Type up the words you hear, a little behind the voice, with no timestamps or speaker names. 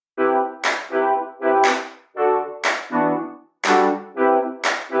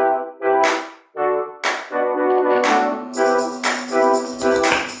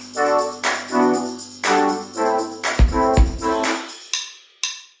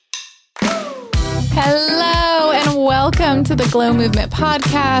Hello and welcome to the Glow Movement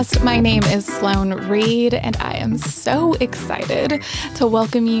Podcast. My name is Sloan Reed and I am so excited to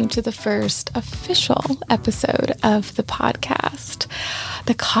welcome you to the first official episode of the podcast,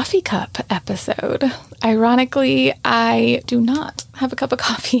 the coffee cup episode. Ironically, I do not have a cup of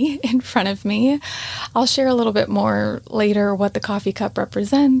coffee in front of me. I'll share a little bit more later what the coffee cup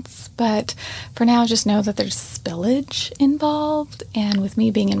represents, but for now, just know that there's spillage involved. And with me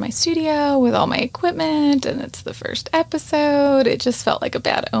being in my studio with all my equipment and it's the first episode, it just felt like a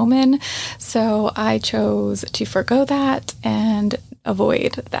bad omen. So I chose to forgo that and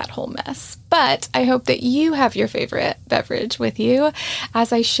avoid that whole mess. But I hope that you have your favorite beverage with you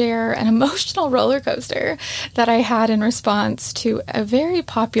as I share an emotional roller coaster that I had in response to a very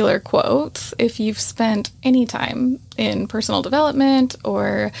popular quote. If you've spent any time in personal development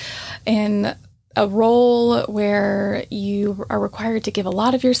or in a role where you are required to give a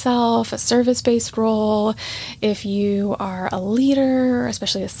lot of yourself, a service-based role, if you are a leader,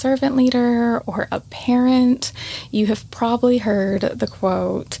 especially a servant leader or a parent, you have probably heard the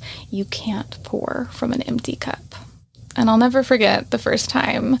quote, "You can't pour from an empty cup." And I'll never forget the first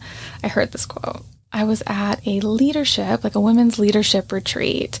time I heard this quote. I was at a leadership, like a women's leadership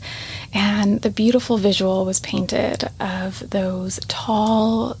retreat, and the beautiful visual was painted of those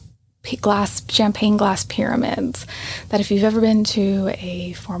tall champagne glass pyramids that if you've ever been to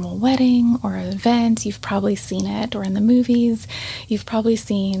a formal wedding or an event, you've probably seen it, or in the movies, you've probably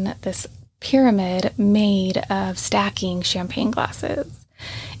seen this pyramid made of stacking champagne glasses.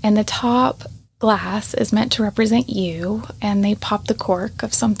 And the top glass is meant to represent you, and they pop the cork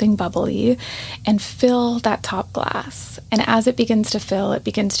of something bubbly and fill that top glass. And as it begins to fill, it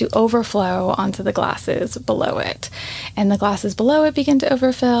begins to overflow onto the glasses below it. And the glasses below it begin to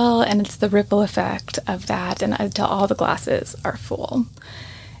overfill, and it's the ripple effect of that and until all the glasses are full.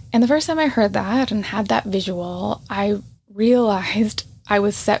 And the first time I heard that and had that visual, I realized I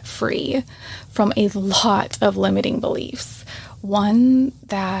was set free from a lot of limiting beliefs. One,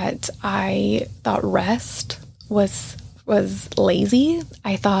 that I thought rest was lazy.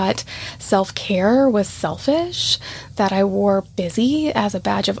 I thought self-care was selfish, that I wore busy as a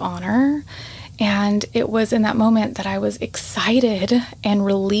badge of honor. And it was in that moment that I was excited and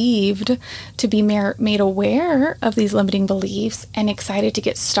relieved to be made aware of these limiting beliefs and excited to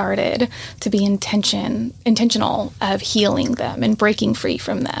get started, to be intentional of healing them and breaking free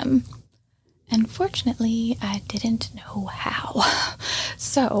from them. Unfortunately, I didn't know how.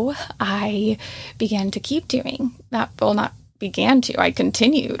 So I began to keep doing that. Well, I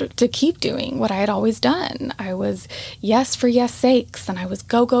continued to keep doing what I had always done. I was yes for yes sakes, and I was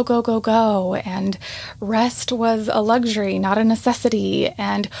go, go, go, go, go. And rest was a luxury, not a necessity.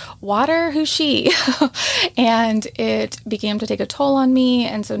 And water, who's she? And it began to take a toll on me.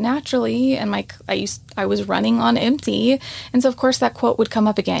 And so naturally, I was running on empty. And so of course that quote would come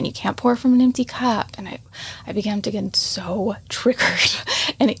up again. You can't pour from an empty cup. And I began to get so triggered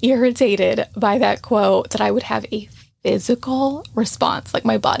and irritated by that quote that I would have a physical response. Like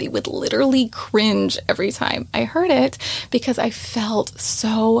my body would literally cringe every time I heard it because I felt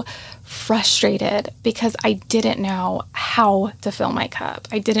so frustrated because I didn't know how to fill my cup.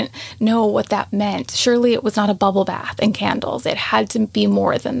 I didn't know what that meant. Surely it was not a bubble bath and candles. It had to be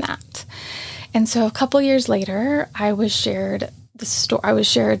more than that. And so a couple years later, I was shared the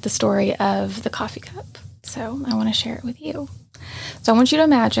story of the coffee cup. So I want to share it with you. So I want you to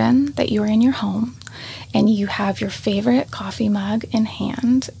imagine that you are in your home and you have your favorite coffee mug in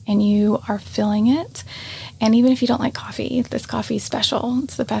hand and you are filling it. And even if you don't like coffee, this coffee is special.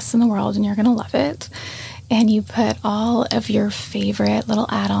 It's the best in the world and you're going to love it. And you put all of your favorite little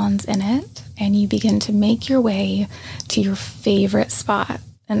add-ons in it and you begin to make your way to your favorite spot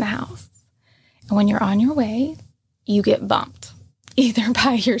in the house. And when you're on your way, you get bumped. Either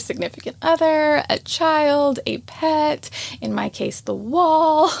by your significant other, a child, a pet, in my case, the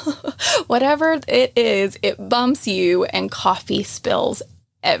wall, whatever it is, it bumps you and coffee spills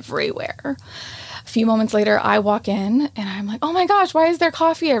everywhere. A few moments later, I walk in and I'm like, oh my gosh, why is there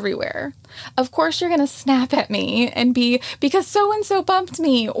coffee everywhere? Of course, you're going to snap at me and be, because so-and-so bumped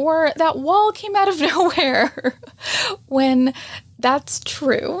me, or that wall came out of nowhere. When that's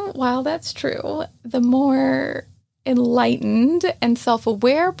true, while that's true, the more enlightened and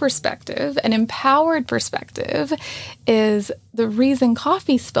self-aware perspective, an empowered perspective, is the reason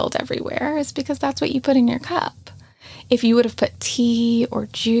coffee spilled everywhere is because that's what you put in your cup. If you would have put tea or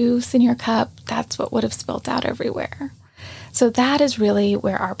juice in your cup, that's what would have spilled out everywhere. So that is really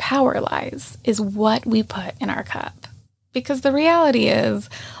where our power lies, is what we put in our cup. Because the reality is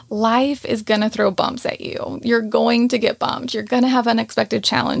life is going to throw bumps at you. You're going to get bumped. You're going to have unexpected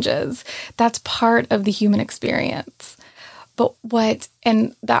challenges. That's part of the human experience. But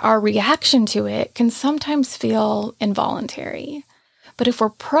our reaction to it can sometimes feel involuntary. But if we're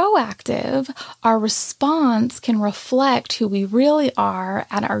proactive, our response can reflect who we really are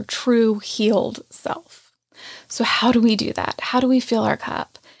and our true healed self. So how do we do that? How do we fill our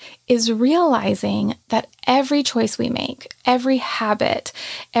cup? Is realizing that every choice we make, every habit,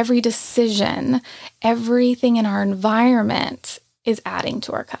 every decision, everything in our environment is adding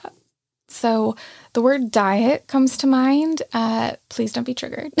to our cup. So the word diet comes to mind. Please don't be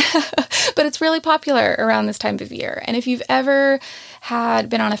triggered. But it's really popular around this time of year. And if you've ever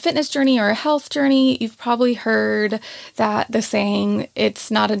been on a fitness journey or a health journey, you've probably heard that the saying,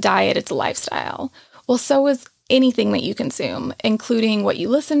 it's not a diet, it's a lifestyle. Well, so is anything that you consume, including what you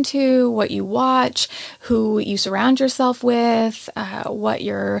listen to, what you watch, who you surround yourself with, what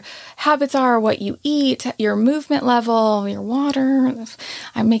your habits are, what you eat, your movement level, your water.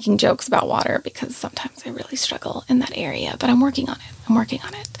 I'm making jokes about water because sometimes I really struggle in that area, but I'm working on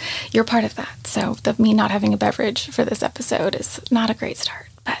it. You're part of that. So me not having a beverage for this episode is not a great start,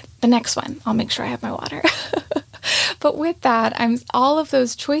 but the next one, I'll make sure I have my water. But with that, all of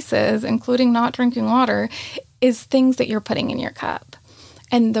those choices, including not drinking water, is things that you're putting in your cup.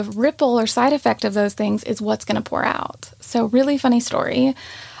 And the ripple or side effect of those things is what's going to pour out. So really funny story.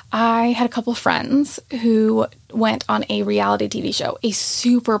 I had a couple friends who went on a reality TV show, a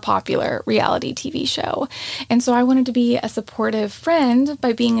super popular reality TV show. And so I wanted to be a supportive friend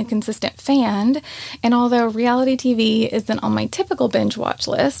by being a consistent fan. And although reality TV isn't on my typical binge watch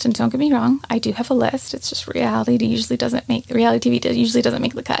list, and don't get me wrong, I do have a list. It's just reality TV usually doesn't make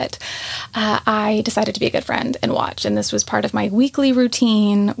the cut. I decided to be a good friend and watch. And this was part of my weekly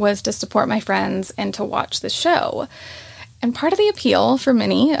routine, was to support my friends and to watch the show. And part of the appeal for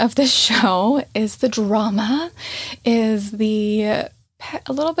many of this show is the drama, is a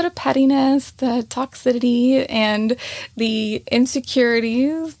little bit of pettiness, the toxicity, and the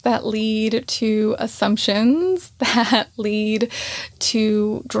insecurities that lead to assumptions that lead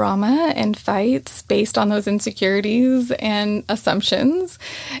to drama and fights based on those insecurities and assumptions.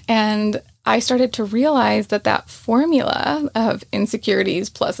 And I started to realize that formula of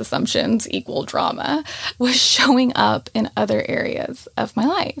insecurities plus assumptions equal drama was showing up in other areas of my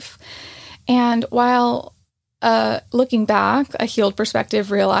life. And while looking back, a healed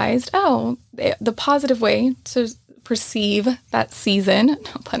perspective realized, the positive way to perceive that season,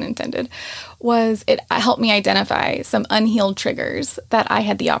 no pun intended, was it helped me identify some unhealed triggers that I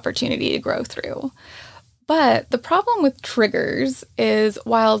had the opportunity to grow through. But the problem with triggers is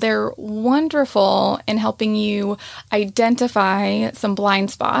while they're wonderful in helping you identify some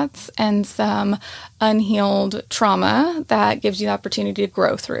blind spots and some unhealed trauma that gives you the opportunity to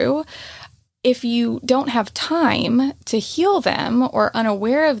grow through, if you don't have time to heal them or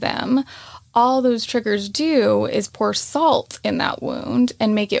unaware of them, all those triggers do is pour salt in that wound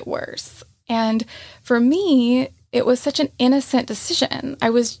and make it worse. And for me, it was such an innocent decision.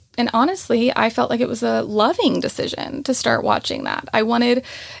 And honestly, I felt like it was a loving decision to start watching that.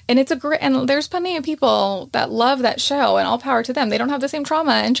 And there's plenty of people that love that show, and all power to them. They don't have the same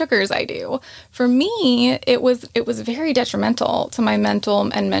trauma and triggers I do. For me, it was very detrimental to my mental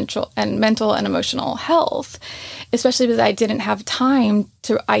and emotional health, especially because I didn't have time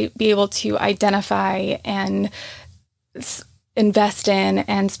to be able to identify and invest in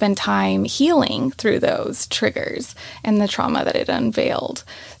and spend time healing through those triggers and the trauma that it unveiled.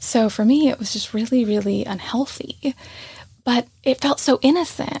 So for me, it was just really, really unhealthy. But it felt so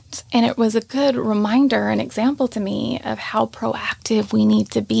innocent. And it was a good reminder and example to me of how proactive we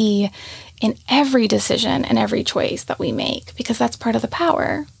need to be in every decision and every choice that we make, because that's part of the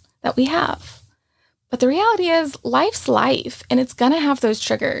power that we have. But the reality is life's life, and it's going to have those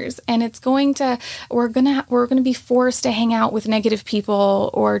triggers, and we're going to be forced to hang out with negative people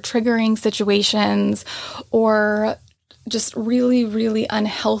or triggering situations, or just really, really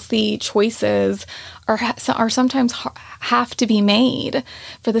unhealthy choices are sometimes have to be made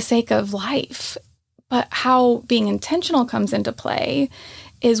for the sake of life. But how being intentional comes into play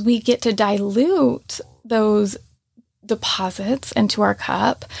is we get to dilute those deposits into our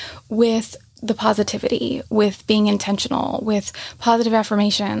cup with the positivity, with being intentional, with positive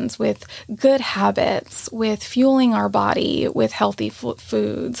affirmations, with good habits, with fueling our body with healthy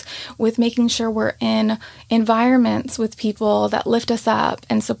foods, with making sure we're in environments with people that lift us up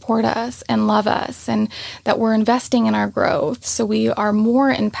and support us and love us, and that we're investing in our growth so we are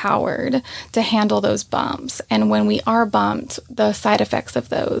more empowered to handle those bumps. And when we are bumped, the side effects of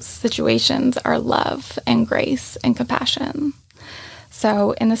those situations are love and grace and compassion.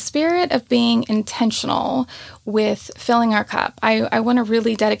 So in the spirit of being intentional with filling our cup, I want to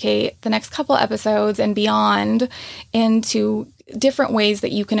really dedicate the next couple episodes and beyond into different ways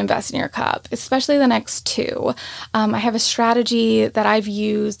that you can invest in your cup, especially the next two. I have a strategy that I've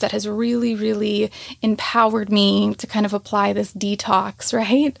used that has really, really empowered me to kind of apply this detox,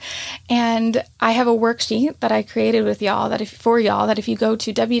 right? And I have a worksheet that I created with y'all that if you go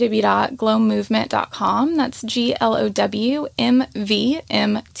to www.glowmovement.com, that's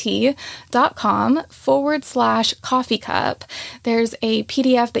glowmvmt.com/coffee cup, there's a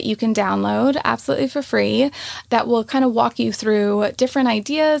PDF that you can download absolutely for free that will kind of walk you through different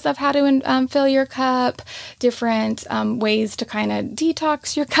ideas of how to fill your cup, different ways to kind of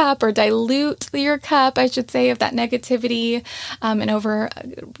detox your cup or dilute your cup, I should say, of that negativity, and over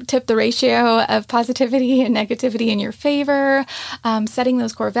tip the ratio of positivity and negativity in your favor, setting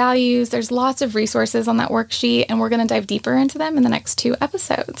those core values. There's lots of resources on that worksheet, and we're going to dive deeper into them in the next two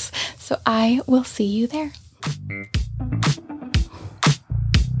episodes. So I will see you there.